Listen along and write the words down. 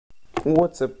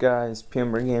What's up, guys?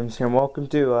 Pimber Games here, and welcome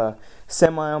to a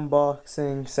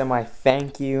semi-unboxing,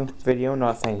 semi-thank you video.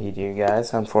 Not thank you to you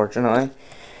guys, unfortunately.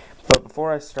 But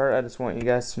before I start, I just want you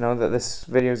guys to know that this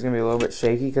video is going to be a little bit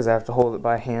shaky because I have to hold it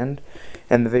by hand.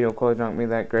 And the video quality is not going to be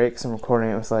that great because I'm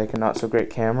recording it with like a not-so-great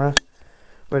camera.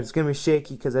 But it's going to be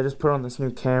shaky because I just put on this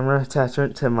new camera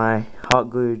attachment to my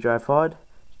hot glue tripod.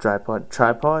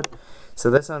 So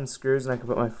this unscrews and I can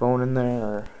put my phone in there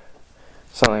or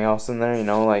something else in there, you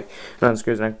know, like it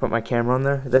unscrews and I can put my camera on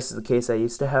there. This is the case I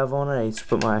used to have on it. I used to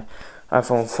put my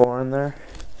iPhone 4 in there.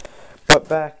 But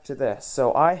back to this.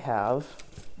 So I have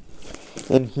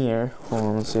in here, hold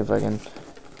on, let's see if I can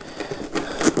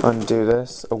undo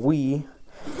this, a WII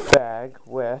bag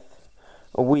with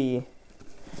a WII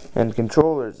and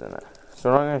controllers in it. So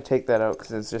I'm not going to take that out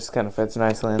because it just kind of fits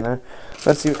nicely in there.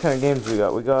 Let's see what kind of games we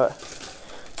got. We got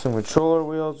some controller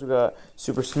wheels. We got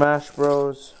Super Smash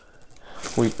Bros.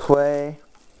 We play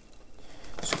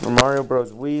Super Mario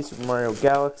Bros. Wii, Super Mario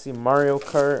Galaxy, Mario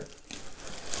Kart,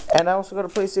 and I also got a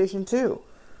PlayStation 2.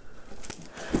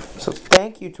 So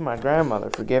thank you to my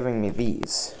grandmother for giving me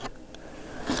these.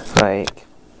 Like,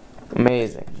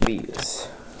 amazing, these.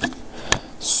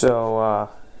 So,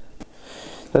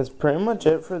 that's pretty much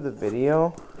it for the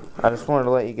video. I just wanted to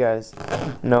let you guys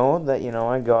know that, you know,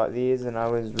 I got these and I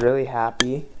was really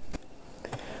happy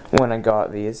when I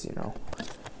got these, you know.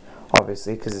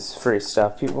 Obviously, because it's free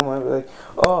stuff. People might be like,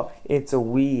 oh, it's a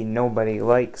Wii, nobody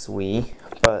likes Wii.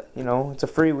 But, you know, it's a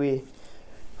free Wii,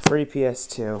 free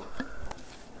PS2,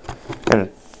 and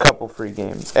a couple free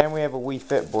games. And we have a Wii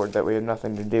Fit board that we have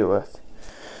nothing to do with.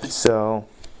 So,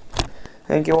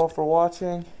 thank you all for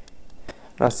watching.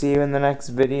 I'll see you in the next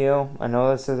video. I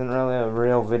know this isn't really a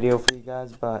real video for you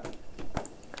guys, but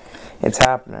it's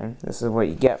happening. This is what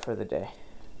you get for the day.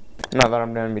 Not that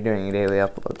I'm going to be doing daily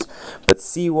uploads. But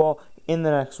see you all in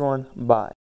the next one. Bye.